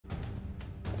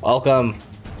Welcome.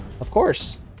 Of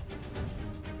course.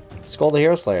 Skul the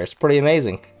Hero Slayer. It's pretty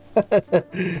amazing.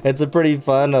 It's a pretty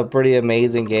fun, a pretty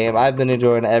amazing game. I've been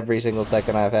enjoying every single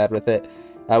second I've had with it.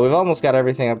 We've almost got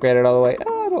everything upgraded all the way.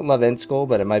 I don't love End Skul,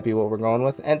 but it might be what we're going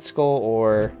with. End Skul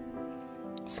or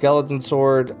Skeleton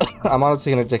Sword. I'm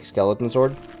honestly going to take Skeleton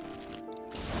Sword.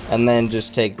 And then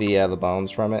just take the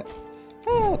bones from it.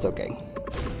 It's okay.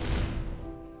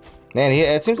 Man,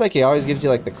 it seems like he always gives you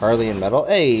like the Carlian metal.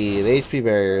 Hey, the HP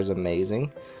barrier is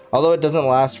amazing. Although it doesn't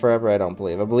last forever, I don't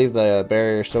believe. I believe the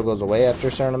barrier still goes away after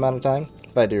a certain amount of time,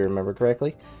 if I do remember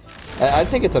correctly. I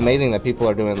think it's amazing that people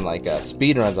are doing like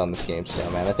speed runs on this game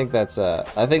still, man. I think that's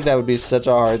I think that would be such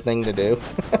a hard thing to do.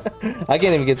 I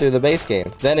can't even get through the base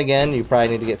game. Then again, you probably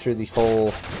need to get through the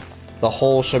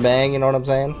whole shebang. You know what I'm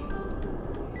saying?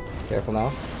 Careful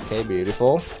now. Okay,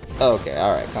 beautiful. Okay,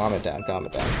 all right, calm it down, calm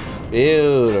it down.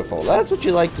 Beautiful. That's what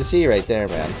you like to see right there,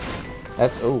 man.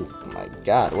 That's oh my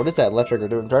God. What is that left trigger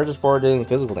doing? Charges forward doing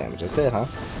physical damage. That's it, huh?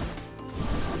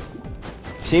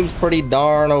 Seems pretty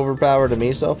darn overpowered to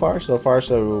me so far. So far,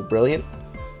 so brilliant.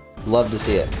 Love to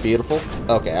see it. Beautiful.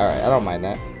 Okay, alright. I don't mind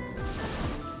that.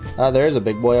 There is a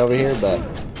big boy over here, but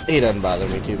he doesn't bother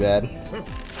me too bad.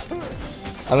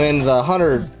 I mean, the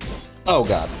hunter... Oh,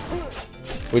 God.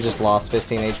 We just lost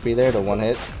 15 HP there to one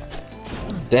hit.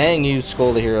 Dang, you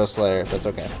Skul the Hero Slayer. That's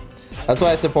okay. That's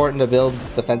why it's important to build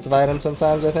defensive items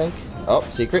sometimes, I think. Oh,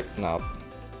 secret? No.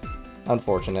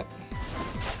 Unfortunate.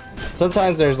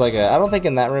 Sometimes there's like a, I don't think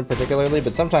in that room particularly,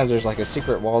 but sometimes there's like a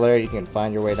secret wall there you can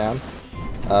find your way down.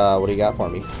 What do you got for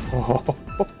me?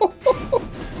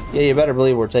 Yeah, you better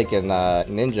believe we're taking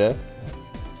ninja.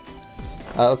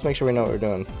 Let's make sure we know what we're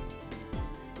doing.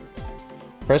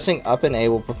 Pressing up and A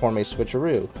will perform a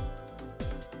switcheroo.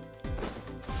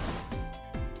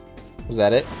 Was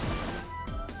that it?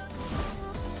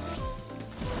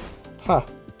 Huh.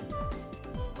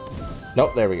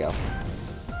 Nope, there we go.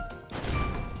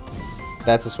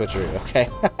 That's a switcheroo, okay.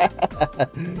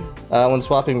 When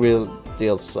swapping, wheel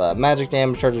deals magic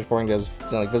damage, charges forward does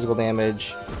dealing physical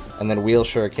damage, and then wheel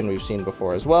shuriken we've seen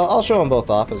before as well. I'll show them both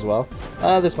off as well.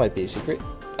 This might be a secret.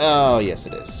 Oh, yes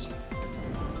it is.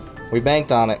 We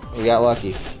banked on it. We got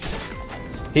lucky.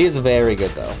 He is very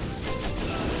good, though.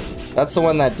 That's the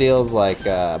one that deals like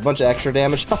a bunch of extra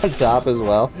damage on top as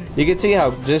well. You can see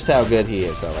just how good he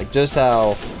is, though. Like just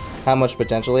how much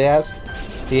potential he has.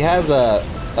 He has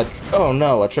oh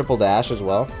no, a triple dash as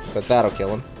well, but that'll kill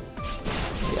him.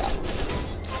 Yeah.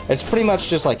 It's pretty much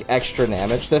just like extra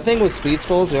damage. The thing with speed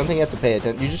skulls, you don't think you have to pay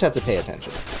attention. You just have to pay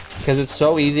attention. Because it's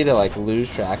so easy to like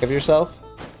lose track of yourself.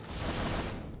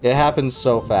 It happens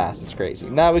so fast, it's crazy.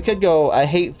 Now we could go, I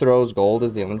hate throws gold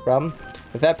is the only problem.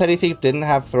 If that petty thief didn't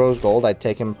have throws gold, I'd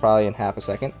take him probably in half a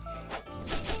second.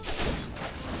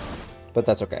 But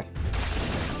that's okay.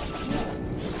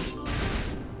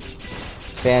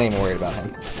 See, I ain't even worried about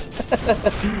him.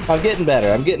 I'm getting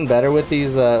better. I'm getting better with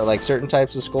these, like, certain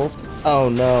types of skulls. Oh,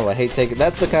 no. I hate taking...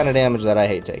 That's the kind of damage that I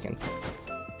hate taking.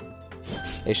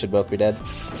 They should both be dead.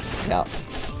 Yeah.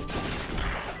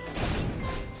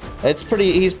 It's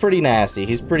pretty... He's pretty nasty.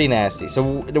 He's pretty nasty.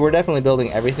 So, we're definitely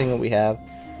building everything that we have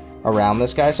around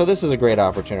this guy. So, this is a great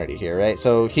opportunity here, right?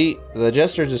 So, the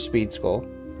Jester's a speed Skul.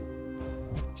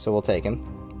 So, we'll take him.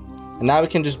 And now we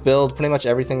can just build pretty much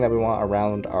everything that we want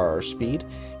around our speed.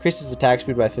 Increases attack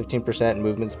speed by 15% and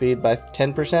movement speed by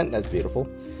 10%. That's beautiful.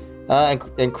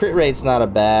 And crit rate's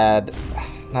not bad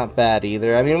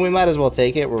either. I mean, we might as well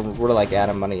take it. We're like out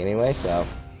of money anyway, so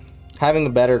having a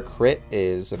better crit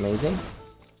is amazing.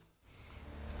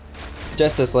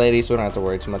 Just this lady, so we don't have to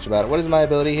worry too much about it. What is my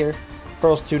ability here?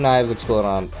 Pearls 2 knives explode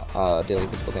on daily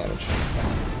physical damage.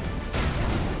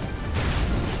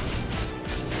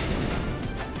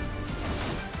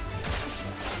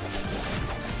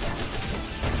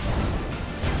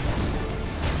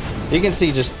 You can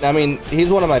see just, I mean, he's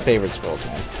one of my favorite Skuls,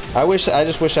 man. I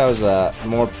just wish I was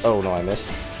more, oh no, I missed.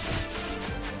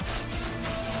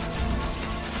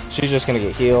 She's just gonna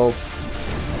get healed.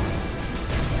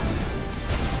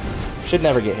 Should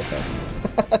never get hit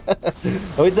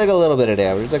though. We took a little bit of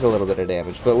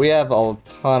damage, but we have a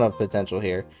ton of potential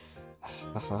here.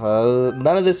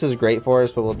 None of this is great for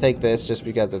us, but we'll take this just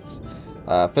because it's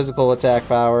physical attack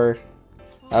power.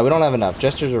 We don't have enough.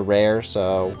 Jesters are rare,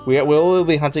 so we'll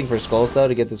be hunting for skulls, though,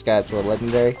 to get this guy up to a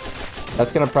legendary.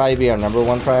 That's going to probably be our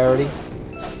 #1 priority.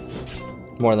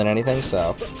 More than anything,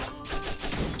 so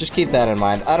just keep that in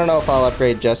mind. I don't know if I'll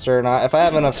upgrade Jester or not. If I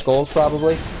have enough skulls,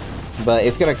 probably. But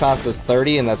it's going to cost us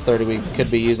 30, and that's 30 we could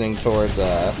be using towards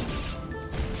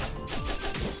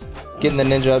getting the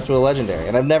ninja up to a legendary.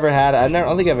 And I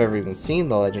don't think I've ever even seen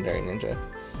the legendary ninja.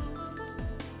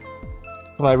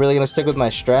 Am I really gonna stick with my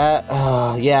strat?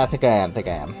 Yeah, I think I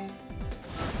am.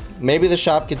 Maybe the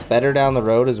shop gets better down the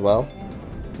road as well.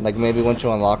 Like maybe once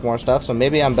you unlock more stuff. So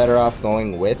maybe I'm better off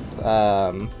going with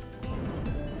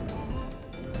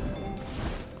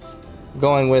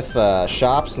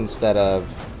shops instead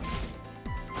of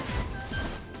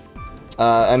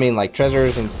I mean like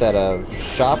treasures instead of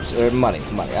shops, or money.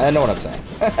 I know what I'm saying.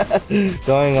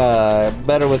 Going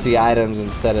better with the items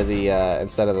instead of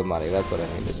the money. That's what I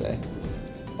mean to say.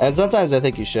 And sometimes I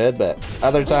think you should, but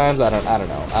other times I don't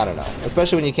know.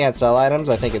 Especially when you can't sell items,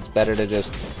 I think it's better to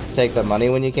just take the money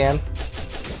when you can.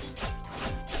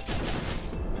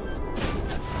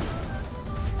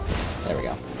 There we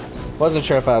go. Wasn't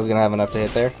sure if I was gonna have enough to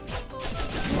hit there.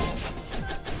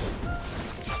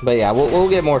 But yeah, we'll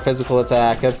get more physical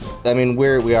attack. I mean,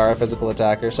 we are a physical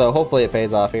attacker, so hopefully it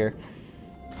pays off here.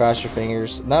 Cross your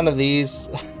fingers. None of these.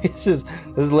 This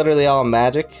is literally all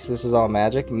magic. This is all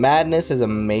magic. Madness is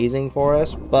amazing for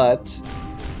us, but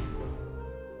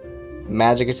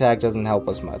magic attack doesn't help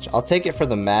us much. I'll take it for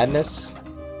the madness.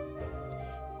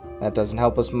 That doesn't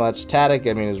help us much. Static,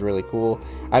 I mean, is really cool.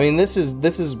 I mean, this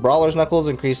is Brawler's Knuckles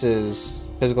increases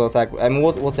physical attack. I mean,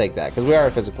 we'll take that because we are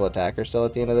a physical attacker still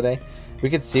at the end of the day. We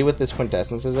could see what this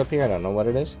quintessence is up here. I don't know what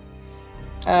it is.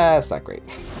 It's not great.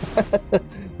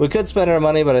 We could spend our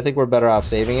money, but I think we're better off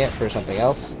saving it for something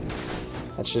else.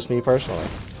 That's just me personally.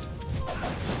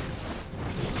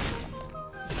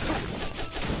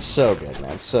 So good,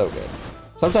 man. So good.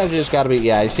 Sometimes you just gotta be...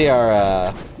 Yeah, you see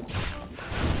our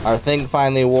thing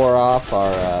finally wore off.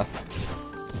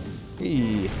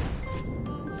 We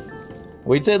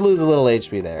did lose a little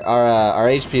HP there. Our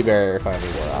HP barrier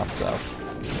finally wore off, so...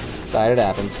 Sorry, it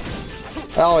happens.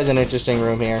 Always an interesting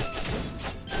room here.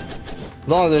 As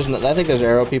long as there's no, I think there's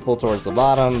arrow people towards the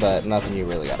bottom, but nothing you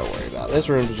really gotta worry about. This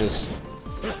room's just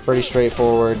pretty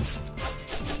straightforward.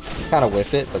 Kind of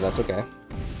whiffed it, but that's okay.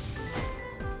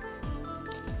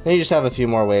 And you just have a few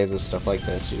more waves of stuff like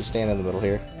this. You just stand in the middle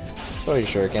here. Throw your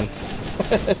shuriken.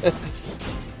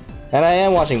 And I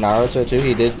am watching Naruto too.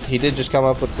 He did just come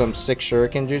up with some sick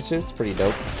shuriken jutsu. It's pretty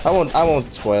dope. I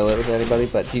won't spoil it with anybody,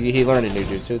 but he learned a new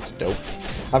jutsu. It's dope.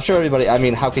 I'm sure everybody. I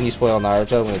mean, how can you spoil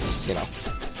Naruto when it's, you know,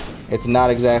 it's not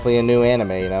exactly a new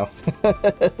anime, you know.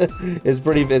 It's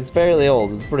fairly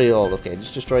old. It's pretty old. Okay,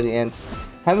 just destroy the ant.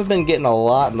 Haven't been getting a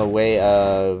lot in the way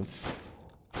of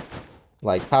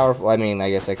like powerful. I mean, I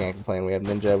guess I can't complain. We have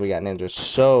ninja. We got ninja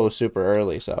so super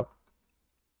early, so.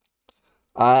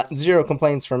 Zero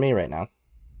complaints for me right now.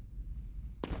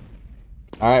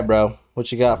 Alright, bro. What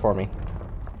you got for me?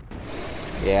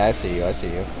 Yeah, I see you. I see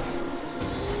you.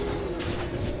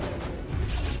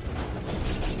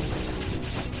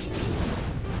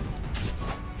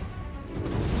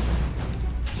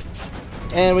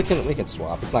 And we can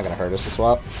swap. It's not gonna hurt us to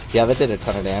swap. Yeah, that did a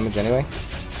ton of damage anyway.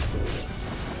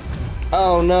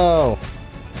 Oh no!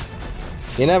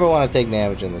 You never want to take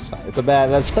damage in this fight. That's a bad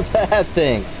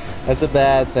thing. That's a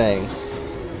bad thing.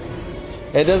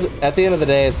 It does. At the end of the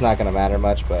day, it's not gonna matter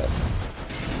much, but.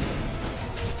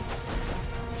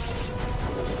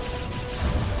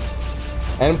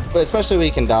 And especially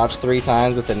we can dodge 3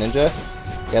 times with the ninja.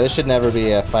 Yeah, this should never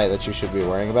be a fight that you should be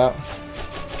worrying about.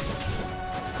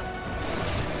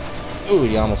 Ooh,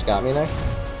 you almost got me there.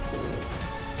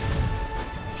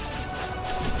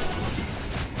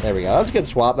 There we go. That was a good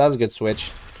swap. That was a good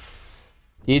switch.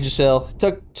 Aegisil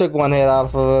took one hit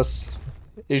off of us.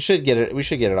 We should get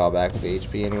it all back with the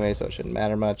HP anyway, so it shouldn't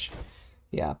matter much.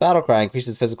 Yeah, Battle Cry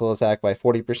increases physical attack by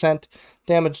 40%.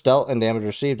 Damage dealt and damage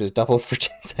received is doubled for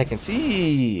 10 seconds.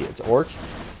 Eee, it's Orc.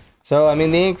 So, I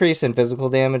mean, the increase in physical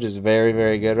damage is very,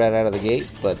 very good right out of the gate,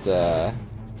 but,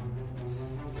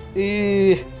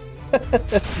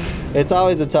 it's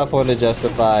always a tough one to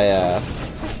justify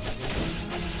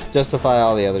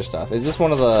all the other stuff. Is this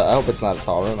one of the... I hope it's not a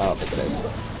tall room. I don't think it is.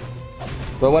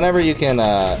 But whenever you can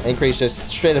just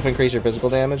straight up increase your physical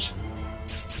damage,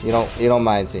 you don't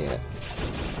mind seeing it.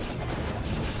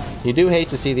 You do hate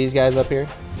to see these guys up here.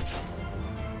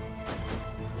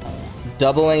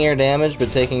 Doubling your damage,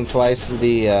 but taking twice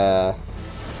the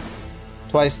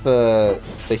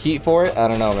heat for it? I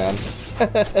don't know, man.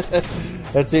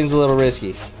 That seems a little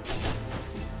risky.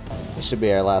 This should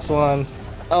be our last one.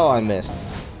 Oh, I missed.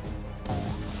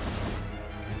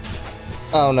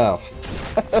 Oh no.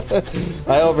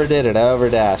 I overdid it. I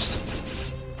overdashed.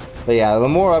 But yeah, the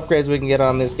more upgrades we can get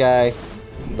on this guy,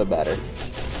 the better.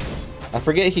 I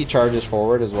forget he charges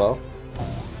forward as well.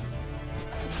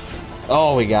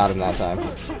 Oh, we got him that time.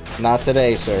 Not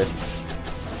today, sir.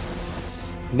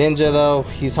 Ninja, though,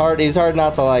 he's hard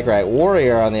not to like, right?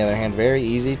 Warrior, on the other hand, very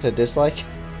easy to dislike.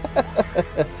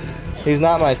 He's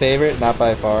not my favorite, not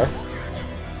by far.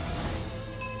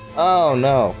 Oh,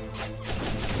 no.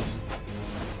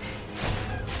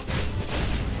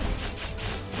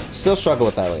 Still struggle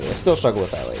with that lady. I still struggle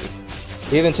with that lady.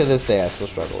 Even to this day, I still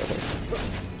struggle with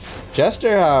her.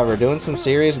 Jester, however, doing some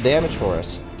serious damage for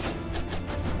us.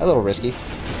 A little risky.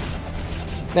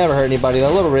 Never hurt anybody. A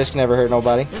little risk never hurt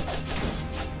nobody.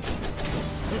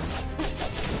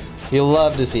 You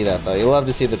love to see that, though. You love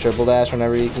to see the triple dash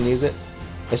whenever you can use it.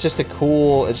 It's just a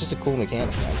cool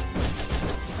mechanic, man.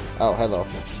 Oh, hello.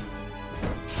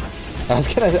 I was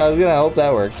gonna hope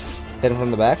that worked. Hit him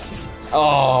from the back.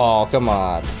 Oh, come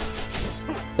on.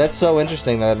 That's so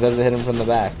interesting that it doesn't hit him from the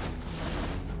back.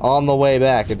 On the way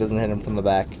back, it doesn't hit him from the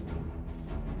back.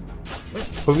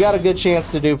 We've got a good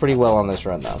chance to do pretty well on this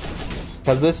run, though.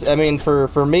 Because this, I mean,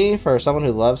 for me, for someone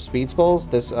who loves speed skulls,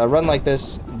 this a run like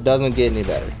this doesn't get any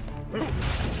better.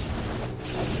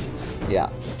 Yeah.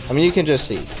 I mean, you can just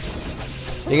see.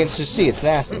 You can just see it's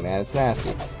nasty, man. It's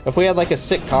nasty. If we had like a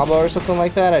sick combo or something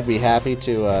like that, I'd be happy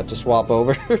to swap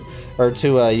over or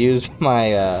to use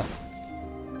my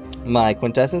my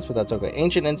quintessence, but that's okay.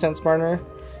 Ancient Incense Burner.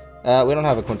 We don't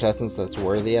have a quintessence that's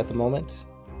worthy at the moment.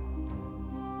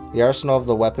 The arsenal of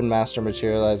the weapon master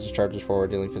materializes, charges forward,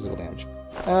 dealing physical damage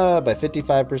by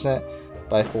 55%,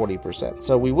 by 40%.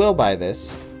 So we will buy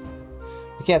this.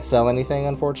 We can't sell anything,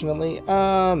 unfortunately.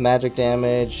 Magic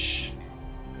damage.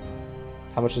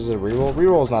 How much is it a reroll?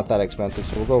 Reroll is not that expensive,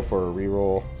 so we'll go for a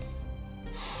reroll.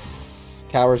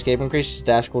 Cower Escape increases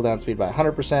dash cooldown speed by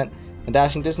 100% and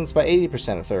dashing distance by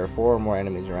 80% if there are 4 or more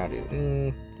enemies around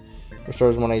you.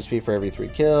 Restores 1 HP for every 3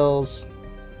 kills.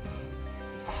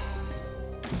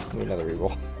 Give me another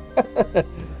reroll.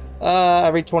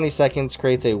 Every 20 seconds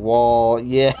creates a wall.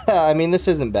 Yeah, I mean, this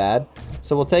isn't bad.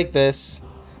 So we'll take this.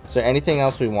 Is there anything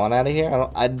else we want out of here?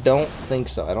 I don't think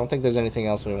so. I don't think there's anything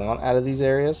else we want out of these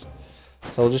areas.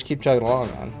 So we'll just keep chugging along,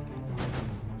 man.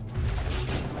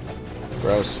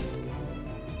 Gross.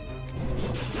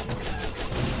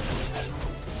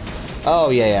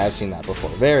 Oh, yeah, I've seen that before.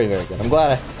 Very, very good. I'm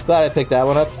glad I picked that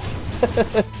one up.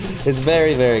 It's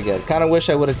very, very good. Kind of wish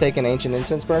I would have taken Ancient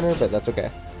Incense Burner, but that's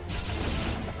okay.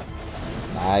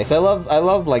 Nice. I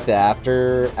love like the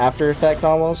after effect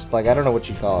almost. Like, I don't know what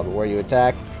you call it, but where you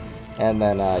attack and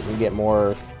then you get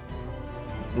more,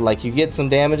 like, you get some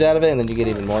damage out of it and then you get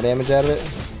even more damage out of it.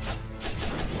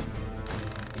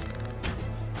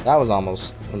 That was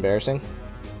almost embarrassing.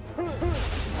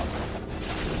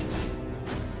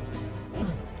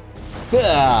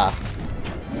 Ah!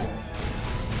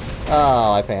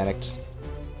 Oh, I panicked.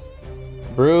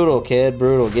 Brutal, kid,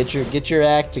 brutal. Get your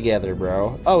act together,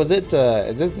 bro. Oh, is it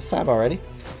this time already?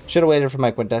 Should have waited for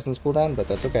my quintessence cooldown, but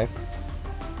that's okay.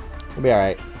 We'll be all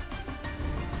right.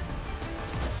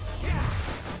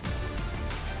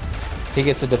 He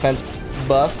gets a defense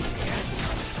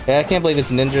buff. Yeah, I can't believe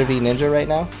it's Ninja v Ninja right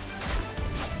now.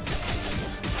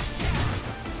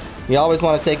 You always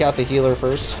want to take out the healer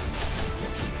first.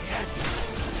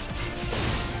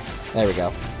 There we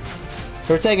go.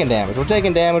 So we're taking damage. We're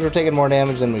taking damage. We're taking more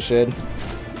damage than we should.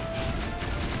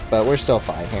 But we're still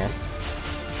fine here.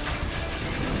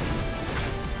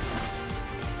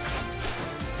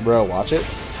 Bro, watch it.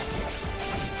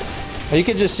 You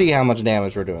can just see how much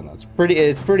damage we're doing though. It's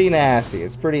pretty nasty.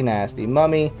 It's pretty nasty.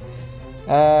 Mummy.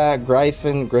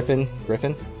 Griffin.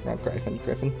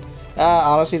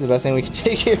 Honestly, the best thing we can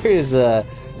take here is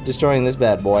destroying this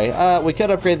bad boy. We could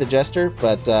upgrade the Jester,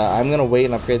 but I'm gonna wait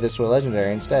and upgrade this to a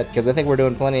legendary instead, because I think we're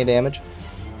doing plenty of damage.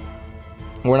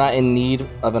 We're not in need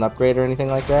of an upgrade or anything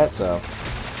like that, so.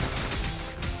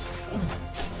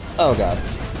 Oh god.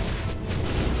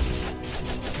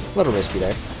 A little risky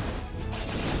there.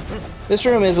 This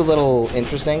room is a little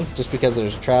interesting, just because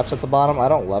there's traps at the bottom. I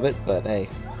don't love it, but hey.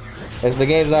 As the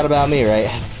game's not about me, right?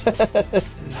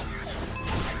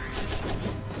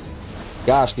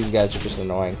 Gosh, these guys are just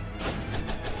annoying.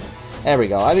 There we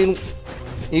go. I mean,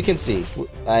 you can see.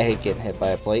 I hate getting hit by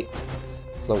a plate.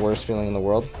 It's the worst feeling in the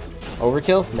world.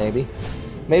 Overkill? Maybe.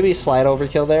 Maybe slight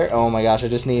overkill there. Oh my gosh, I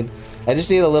just need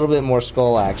a little bit more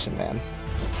skull action, man.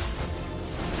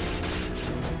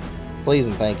 Please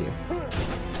and thank you.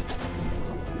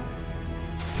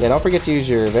 Yeah, don't forget to use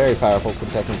your very powerful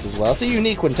quintessence as well. It's a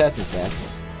unique quintessence, man.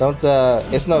 Don't,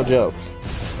 it's no joke.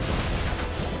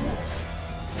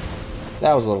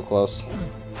 That was a little close.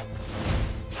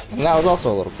 And that was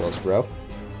also a little close, bro.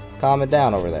 Calm it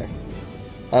down over there.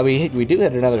 We do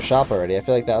hit another shop already. I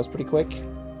feel like that was pretty quick.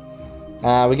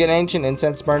 We get an Ancient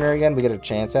Incense Burner again. We get a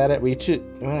chance at it. We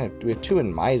have 2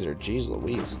 in Miser. Jeez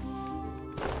Louise.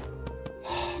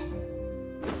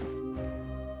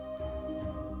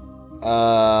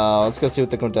 Let's go see what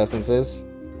the quintessence is.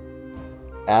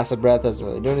 Acid Breath doesn't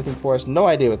really do anything for us. No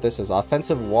idea what this is.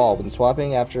 Offensive Wall. When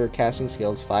swapping after casting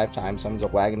skills 5 times, summons a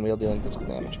wagon wheel dealing physical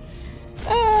damage.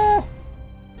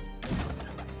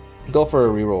 Go for a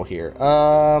reroll here.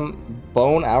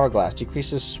 Bone Hourglass.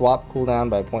 Decreases swap cooldown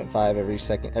by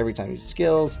 0.5 every time you use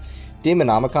skills.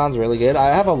 Demonomicon's really good.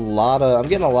 I'm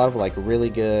getting a lot of like really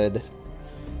good.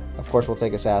 Of course, we'll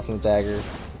take Assassin's Dagger.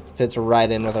 Fits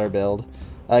right in with our build.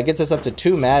 Gets us up to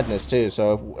 2 madness too.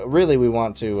 So really, we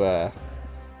want to.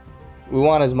 We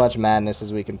want as much madness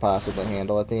as we can possibly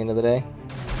handle at the end of the day.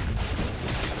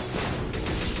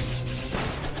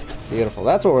 Beautiful.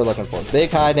 That's what we're looking for. Big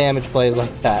high damage plays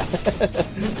like that.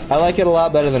 I like it a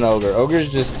lot better than Ogre. Ogre's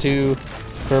just too,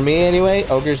 for me anyway,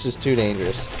 Ogre's just too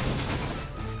dangerous.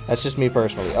 That's just me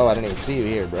personally. Oh, I didn't even see you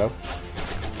here, bro.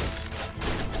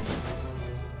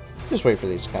 Just wait for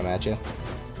these to come at you.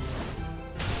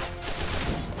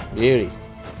 Beauty.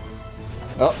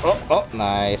 Oh,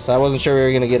 nice. I wasn't sure we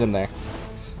were going to get him there.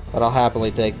 But I'll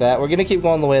happily take that. We're going to keep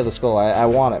going the way of the skull. I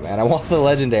want it, man. I want the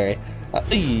legendary.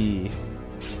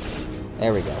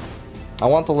 There we go. I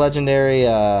want the legendary,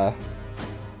 yeah,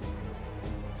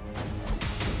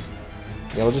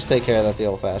 we'll just take care of that the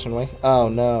old-fashioned way. Oh,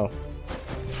 no.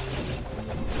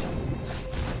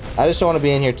 I just don't want to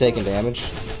be in here taking damage.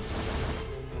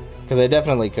 Because I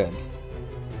definitely could.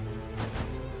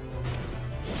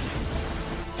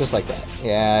 Just like that.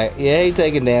 Yeah, you hate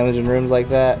taking damage in rooms like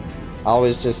that.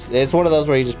 Always just, it's one of those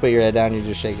where you just put your head down, you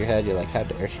just shake your head, you're like, how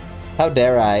dare you? How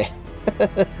dare I?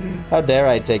 How dare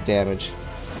I take damage?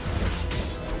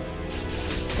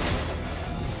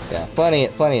 Yeah, plenty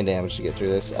of damage to get through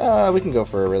this. We can go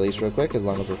for a release real quick as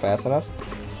long as we're fast enough.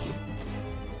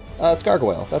 It's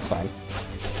Gargoyle. That's fine.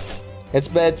 It's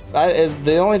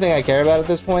the only thing I care about at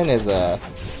this point is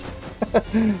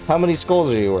how many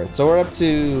skulls are you worth? So we're up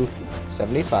to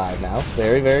 75 now.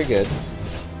 Very, very good.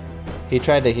 He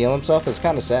tried to heal himself. It's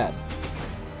kind of sad.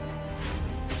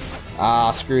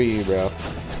 Ah, screw you, bro.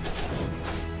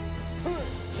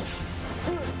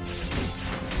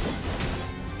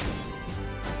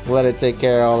 Let it take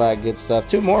care of all that good stuff.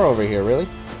 2 more over here, really?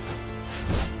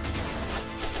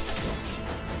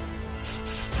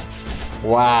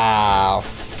 Wow.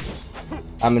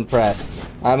 I'm impressed.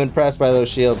 I'm impressed by those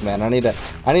shields, man. I need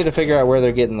to figure out where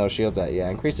they're getting those shields at. Yeah,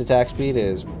 increased attack speed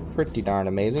is pretty darn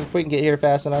amazing. If we can get here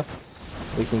fast enough,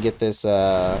 we can get this.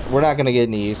 We're not gonna get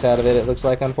any use out of it, it looks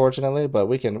like, unfortunately, but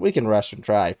we can rush and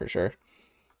try for sure.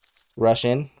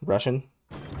 Russian,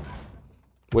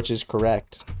 which is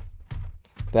correct.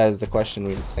 That is the question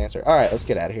we must answer. All right, let's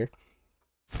get out of here.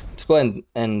 Let's go ahead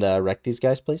and wreck these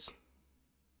guys, please.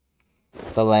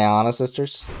 The Leona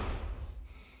sisters.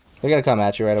 They're gonna come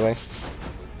at you right away.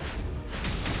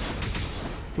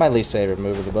 My least favorite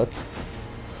move of the book.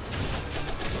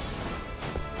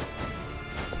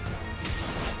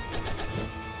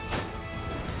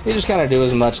 You just kind of do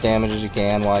as much damage as you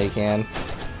can while you can.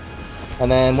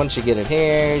 And then once you get it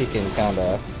here, you can kind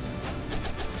of...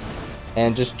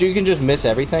 And you can just miss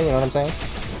everything, you know what I'm saying?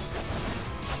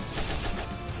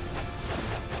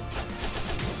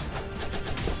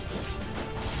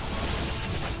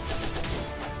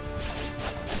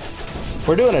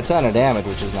 We're doing a ton of damage,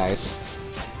 which is nice.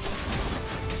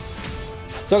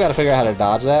 Still got to figure out how to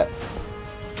dodge that.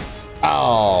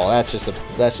 Oh, that's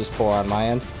just poor on my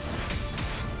end.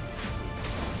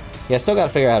 Yeah, still got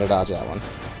to figure out how to dodge that one.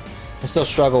 I still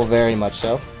struggle very much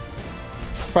so.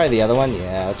 Probably the other one.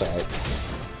 Yeah, that's alright.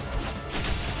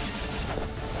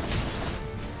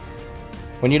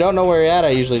 When you don't know where you're at, I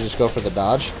usually just go for the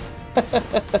dodge.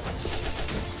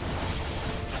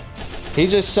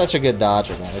 He's just such a good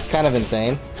dodger, man. It's kind of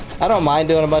insane. I don't mind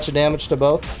doing a bunch of damage to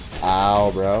both.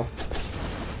 Ow, bro.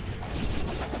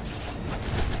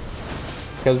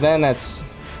 Because then that's...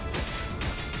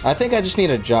 I think I just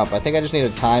need a jump. I think I just need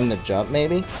to time the jump,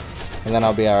 maybe. And then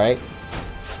I'll be alright.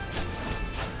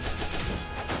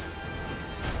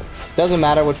 Doesn't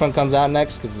matter which one comes out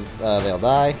next, because they'll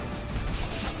die.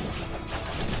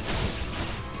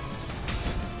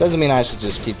 Doesn't mean I should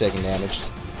just keep taking damage.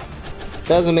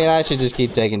 Doesn't mean I should just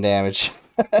keep taking damage.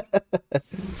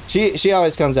 She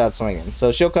always comes out swinging.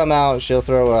 So she'll come out, she'll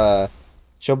throw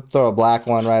a black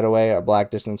one right away, a black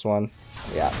distance one.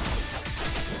 Yeah.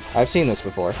 I've seen this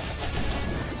before.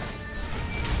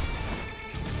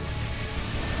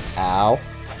 Ow.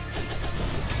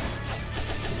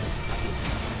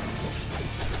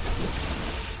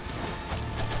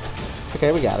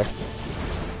 Okay, we got her.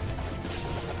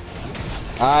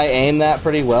 I aimed that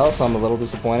pretty well, so I'm a little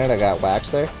disappointed I got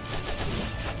waxed there.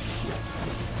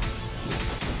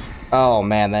 Oh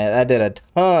man, that did a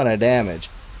ton of damage.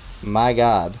 My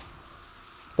god.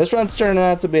 This run's turning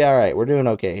out to be alright. We're doing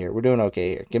okay here. We're doing okay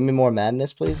here. Give me more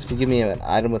madness, please. If you give me an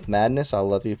item with madness, I'll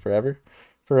love you forever.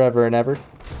 Forever and ever.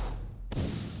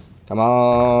 Come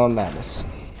on, madness.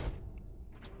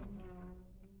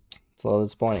 It's a little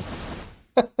disappointing.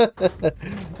 That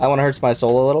one hurts my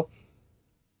soul a little.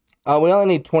 We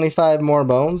only need 25 more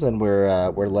bones, and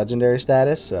we're legendary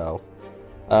status, so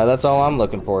that's all I'm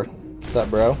looking for. What's up,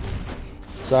 bro?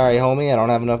 Sorry, homie, I don't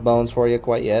have enough bones for you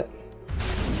quite yet.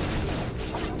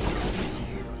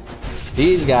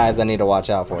 These guys I need to watch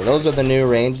out for. Those are the new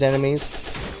ranged enemies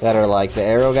that are like the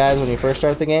arrow guys when you first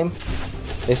start the game.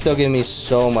 They still give me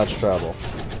so much trouble.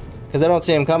 Because I don't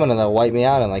see them coming and they'll wipe me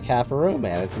out in like half a room,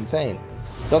 man. It's insane.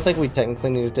 Don't think we technically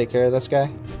need to take care of this guy.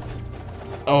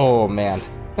 Oh, man.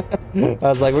 I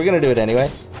was like, we're going to do it anyway.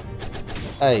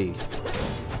 Hey.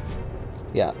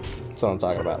 Yeah, that's what I'm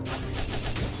talking about.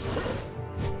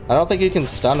 I don't think you can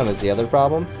stun him is the other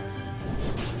problem.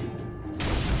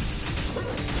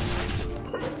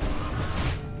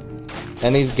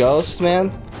 And these ghosts,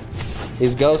 man,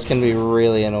 these ghosts can be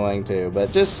really annoying too,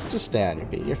 but just stay on your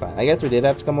feet, you're fine. I guess we did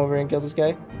have to come over here and kill this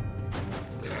guy.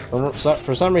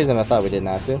 For some reason, I thought we didn't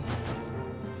have to.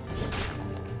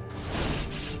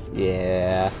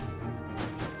 Yeah.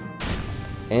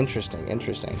 Interesting,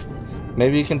 interesting.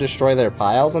 Maybe you can destroy their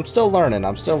piles? I'm still learning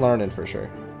for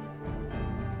sure.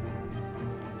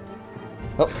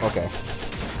 Oh, okay.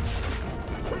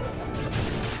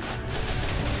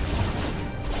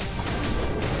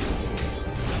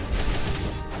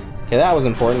 Okay, that was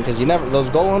important because you never those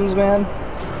golems, man.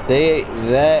 They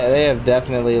have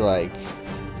definitely like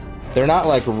they're not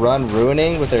like run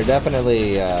ruining, but they're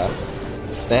definitely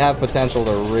they have potential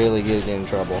to really get you in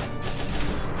trouble.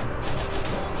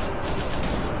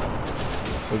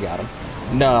 We got him.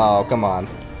 No, come on.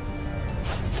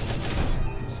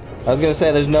 I was gonna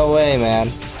say there's no way, man.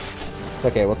 It's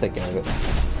okay, we'll take care of it.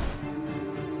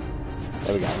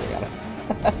 There we got him. We got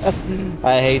him.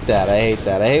 I hate that. I hate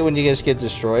that. I hate when you just get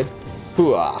destroyed.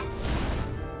 Hooah.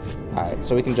 Alright,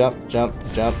 so we can jump, jump,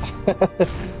 jump.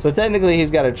 So technically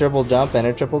he's got a triple jump and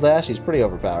a triple dash. He's pretty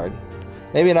overpowered.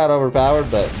 Maybe not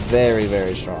overpowered, but very,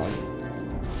 very strong.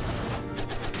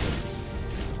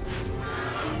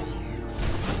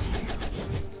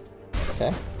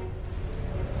 Okay.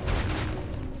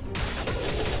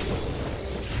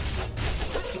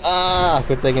 Ah!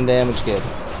 Quit taking damage, kid.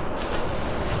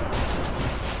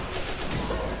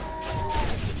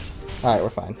 Alright, we're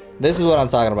fine. This is what I'm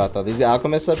talking about, though. These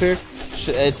alchemists up here,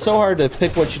 it's so hard to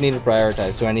pick what you need to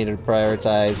prioritize. Do I need to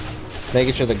prioritize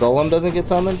making sure the golem doesn't get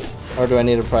summoned? Or do I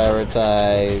need to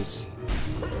prioritize...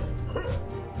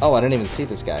 Oh, I didn't even see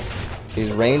this guy.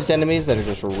 These ranged enemies that are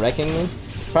just wrecking me.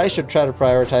 Probably should try to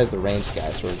prioritize the ranged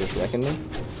guys who are just wrecking me.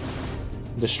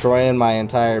 Destroying my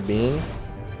entire being.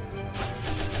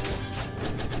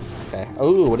 Okay.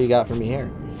 Ooh, what do you got for me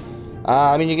here?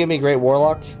 I mean, you give me Great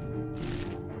Warlock.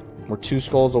 We're 2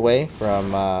 skulls away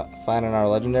from finding our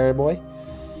legendary boy.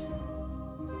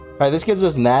 Alright, this gives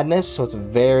us madness, so it's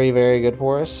very, very good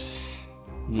for us.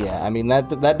 Yeah, I mean, that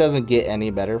doesn't get any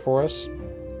better for us.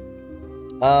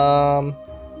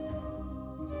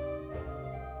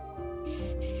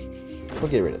 We'll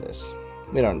get rid of this.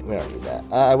 We don't need that.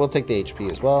 I will take the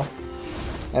HP as well.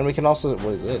 And we can also,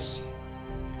 what is this?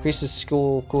 Increases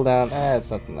Skul cooldown.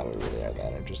 It's nothing that we really are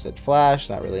that interested. Flash,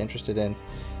 not really interested in.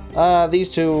 These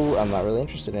two, I'm not really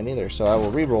interested in either, so I will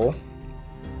reroll.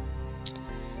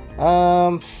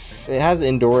 It has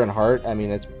Endure and Heart. I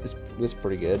mean, it's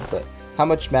pretty good, but how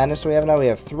much madness do we have now? We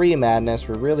have 3 madness.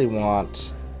 We really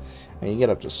want... I mean, you get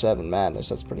up to 7 madness.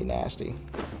 That's pretty nasty.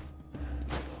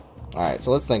 Alright,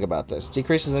 so let's think about this.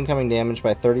 Decreases incoming damage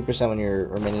by 30% when your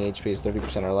remaining HP is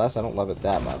 30% or less. I don't love it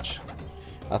that much.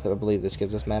 I believe this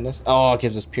gives us madness. Oh, it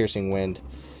gives us Piercing Wind.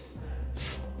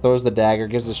 Throws the dagger,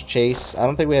 gives us chase. I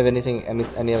don't think we have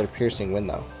any other piercing wind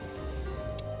though.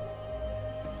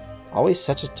 Always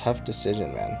such a tough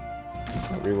decision, man.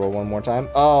 Reroll one more time.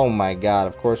 Oh my god,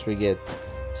 of course we get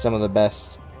some of the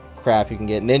best crap you can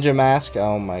get. Ninja Mask,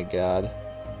 oh my god.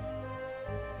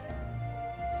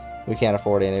 We can't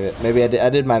afford any of it. Maybe I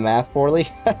did my math poorly.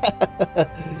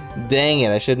 Dang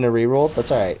it, I shouldn't have rerolled.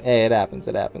 That's alright. Hey, it happens,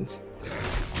 it happens.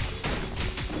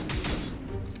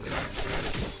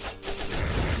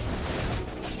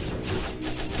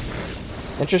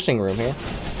 Interesting room here.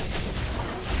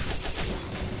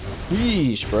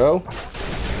 Yeesh, bro.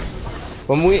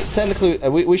 When we technically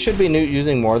we should be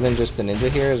using more than just the ninja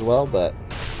here as well, but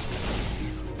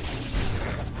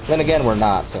then again we're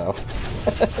not, so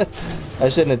I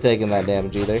shouldn't have taken that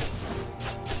damage either.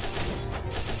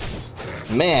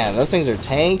 Man, those things are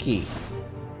tanky.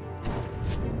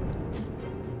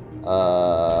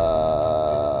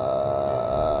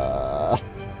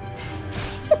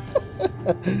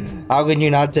 How can you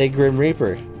not take Grim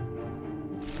Reaper?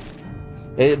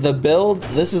 The build,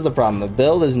 this is the problem. The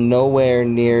build is nowhere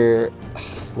near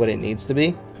what it needs to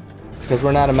be. Because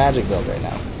we're not a magic build right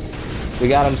now. We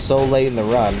got him so late in the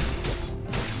run.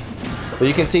 But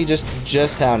you can see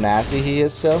just how nasty he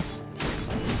is still.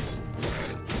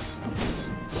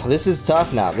 This is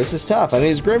tough now. This is tough. I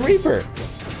mean, it's Grim Reaper.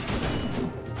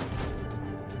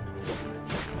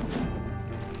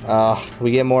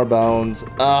 We get more bones.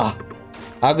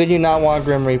 How could you not want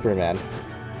Grim Reaper, man?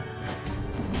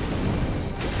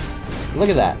 Look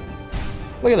at that.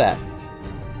 Look at that.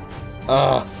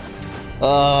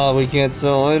 We can't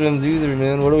sell items either,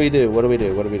 man. What do we do? What do we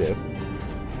do? What do we do?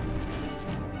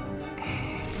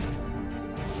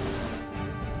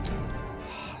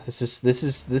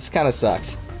 This kind of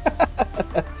sucks.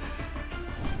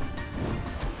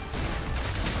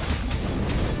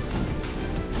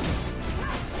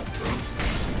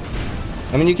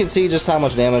 I mean, you can see just how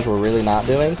much damage we're really not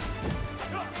doing.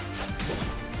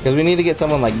 Because we need to get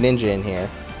someone like Ninja in here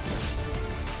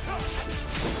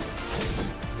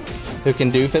who can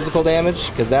do physical damage,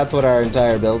 because that's what our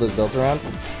entire build is built around.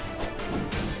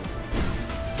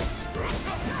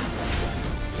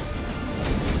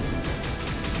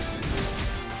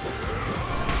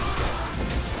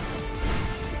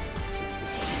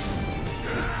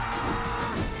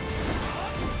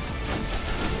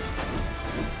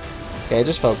 Okay,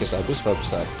 just focus up, just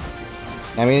focus up.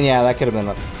 I mean, yeah, that could have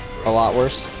been a lot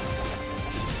worse.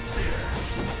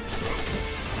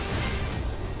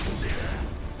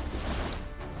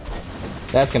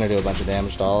 That's gonna do a bunch of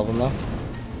damage to all of them, though.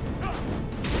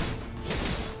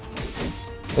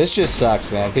 This just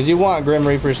sucks, man, because you want Grim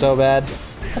Reaper so bad.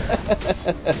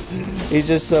 He's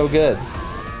just so good.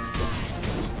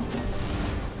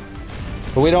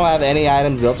 But we don't have any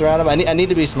items built around him. I need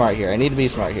to be smart here. I need to be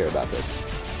smart here about this.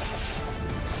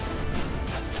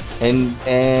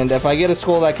 And if I get a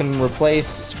Skul that can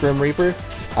replace Grim Reaper,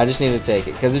 I just need to take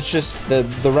it. Because it's just, the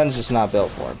run's just not built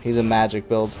for him. He's a magic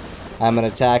build. I'm an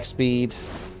attack speed.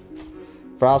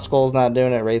 Frost Skull's not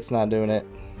doing it. Wraith's not doing it.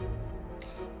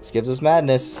 This gives us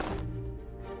madness.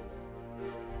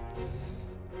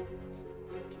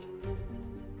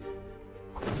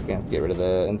 We're gonna have to get rid of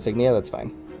the insignia. That's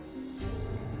fine.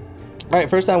 Alright,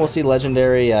 first time we'll see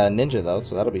legendary ninja, though,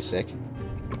 so that'll be sick.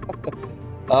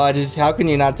 Oh, how can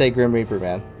you not take Grim Reaper,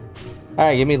 man?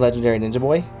 Alright, give me legendary ninja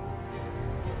boy.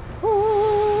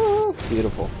 Oh,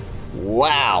 beautiful.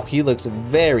 Wow, he looks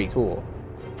very cool.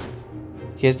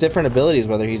 He has different abilities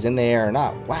whether he's in the air or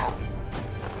not. Wow.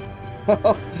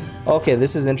 Okay,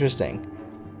 this is interesting.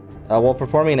 While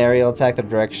performing an aerial attack, the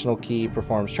directional key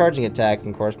performs charging attack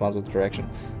and corresponds with the direction.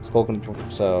 Skul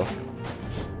can, so...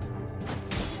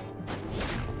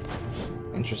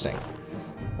 Interesting.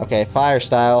 Okay, fire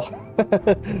style.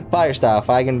 Fire style.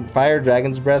 Fire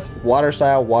Dragon's Breath. Water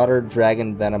style. Water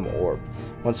Dragon Venom Orb.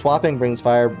 When swapping, brings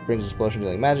explosion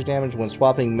dealing magic damage. When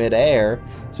swapping mid-air,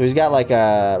 so he's got like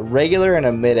a regular and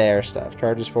a mid-air stuff.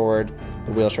 Charges forward.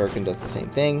 The wheel shuriken does the same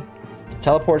thing.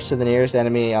 Teleports to the nearest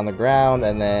enemy on the ground,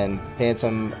 and then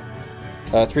Phantom,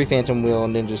 3 Phantom Wheel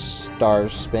Ninja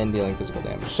Stars spin, dealing physical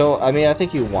damage. So, I mean, I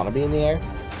think you want to be in the air.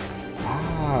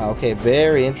 Ah, okay,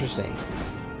 very interesting.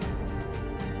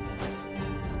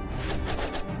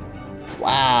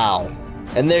 Wow.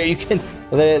 And there you can...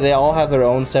 They all have their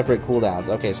own separate cooldowns.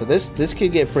 Okay, so this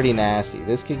could get pretty nasty.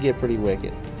 This could get pretty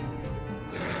wicked.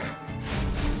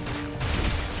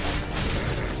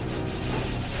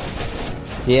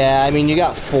 Yeah, I mean, you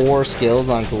got 4 skills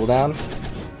on cooldown.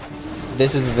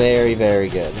 This is very, very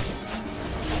good.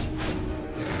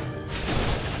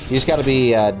 You just got to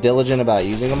be diligent about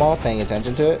using them all, paying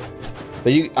attention to it.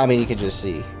 But I mean, you can just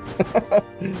see.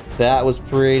 That was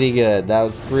pretty good. That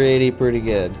was pretty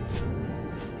good.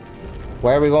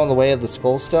 Why are we going the way of the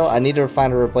Skul still? I need to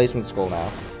find a replacement Skul now.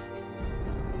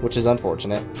 Which is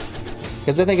unfortunate.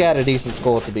 Because I think I had a decent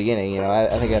Skul at the beginning, you know. I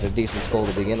think I had a decent Skul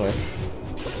to begin with.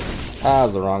 Ah, that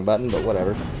was the wrong button, but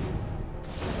whatever.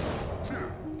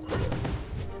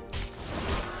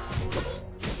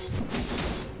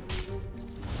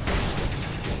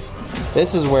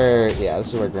 This is where, yeah,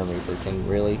 this is where Grim Reaper can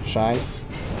really shine.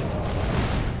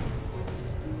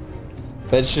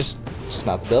 But it's just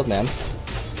not the build, man.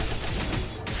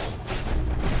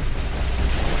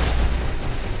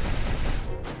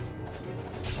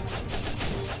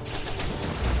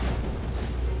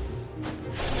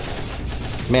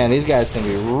 Man, these guys can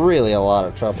be really a lot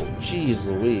of trouble. Jeez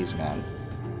Louise, man.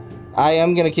 I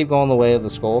am going to keep going the way of the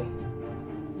Skul.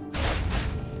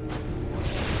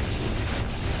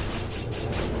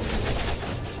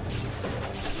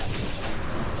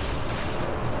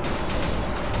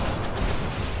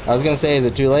 I was gonna say, is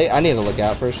it too late? I need to look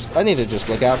out for. I need to just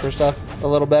look out for stuff a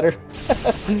little better,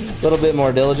 a little bit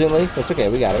more diligently. That's okay.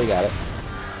 We got it. We got it.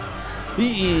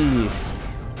 Eee.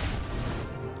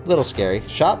 Little scary.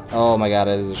 Shop? Oh my god,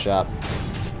 it is a shop.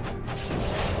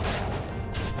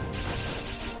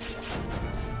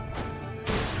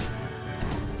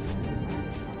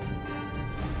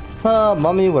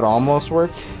 Mummy would almost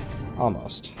work.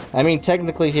 Almost. I mean,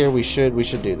 technically here we should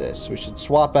do this. We should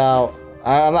swap out.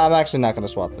 I'm actually not going to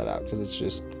swap that out because it's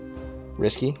just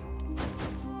risky.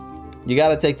 You got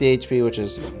to take the HP, which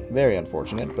is very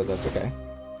unfortunate, but that's okay.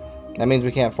 That means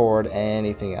we can't forward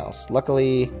anything else.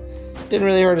 Luckily, didn't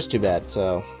really hurt us too bad,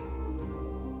 so.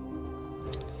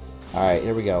 Alright,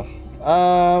 here we go.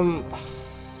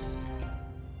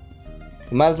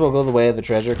 We might as well go the way of the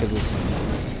treasure because it's.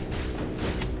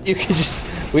 You can just.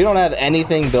 We don't have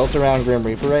anything built around Grim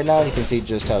Reaper right now. You can see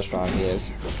just how strong he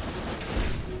is.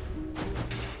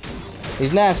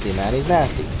 He's nasty, man. He's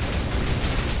nasty.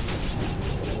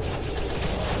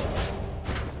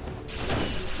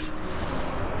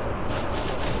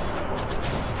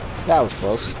 That was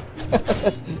close.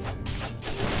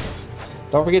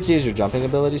 Don't forget to use your jumping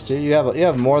abilities too. You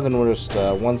have more than just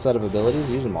one set of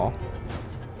abilities. Use them all.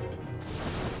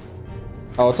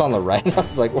 Oh, it's on the right. I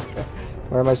was like,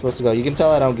 where am I supposed to go? You can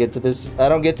tell I don't get to this. I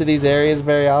don't get to these areas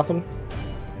very often.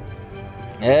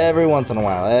 Every once in a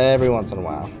while. Every once in a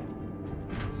while.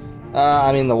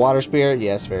 I mean, the water spirit.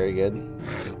 Yes, very good.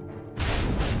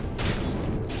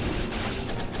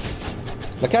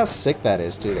 Look how sick that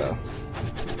is too, though.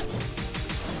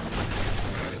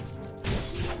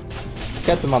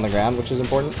 Kept them on the ground, which is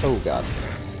important. Oh god.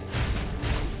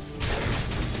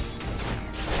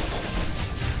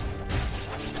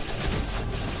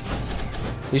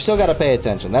 You still gotta pay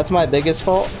attention. That's my biggest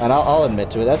fault, and I'll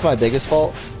admit to it. That's my biggest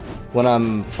fault when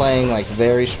I'm playing like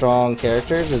very strong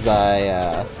characters. Is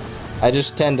I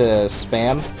just tend to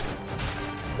spam,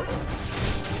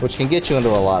 which can get you into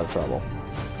a lot of trouble.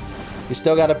 You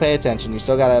still gotta pay attention. You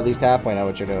still gotta at least halfway know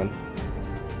what you're doing.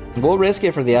 We'll risk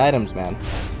it for the items, man.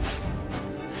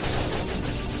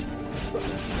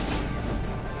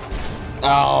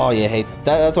 Oh, you hate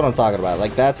that. That's what I'm talking about.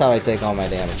 Like, that's how I take all my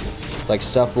damage. It's like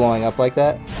stuff blowing up like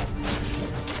that.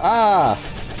 Ah!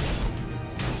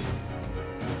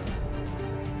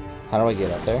 How do I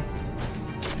get up there?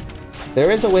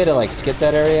 There is a way to, like, skip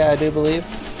that area, I do believe.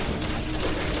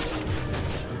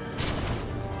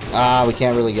 Ah, we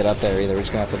can't really get up there either. We're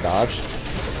just gonna have to dodge.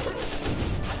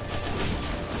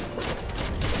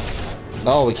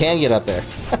 Oh, we can get up there.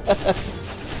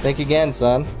 Think again,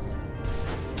 son.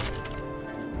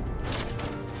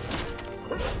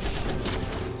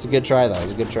 It's a good try, though.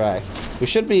 It's a good try. We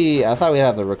should be. I thought we'd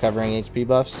have the recovering HP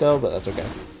buff still, but that's okay.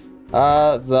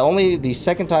 The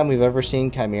second time we've ever seen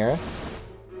Chimera.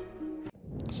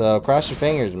 So cross your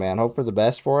fingers, man. Hope for the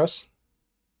best for us.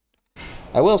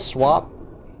 I will swap.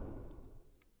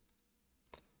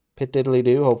 Pit diddly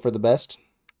do. Hope for the best.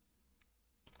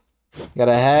 Got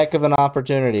a heck of an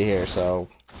opportunity here, so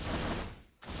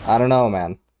I don't know,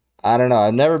 man. I don't know.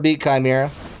 I've never beat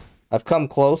Chimera. I've come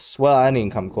close. Well, I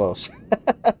didn't come close.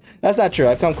 That's not true.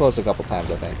 I've come close a couple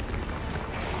times, I think.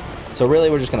 So really,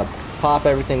 we're just going to pop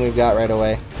everything we've got right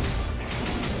away.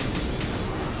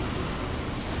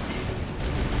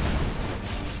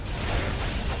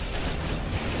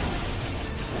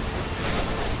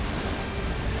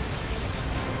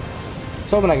 I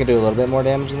was hoping I could do a little bit more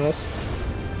damage than this.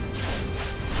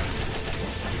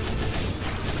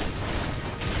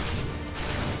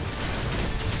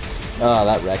 Oh,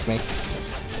 that wrecked me.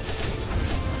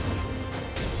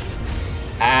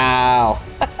 Ow.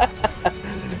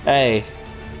 Hey.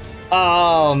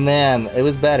 Oh, man. It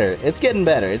was better. It's getting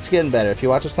better. It's getting better. If you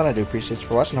watch this one, I do appreciate you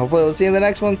for watching. Hopefully, we'll see you in the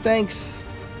next one. Thanks.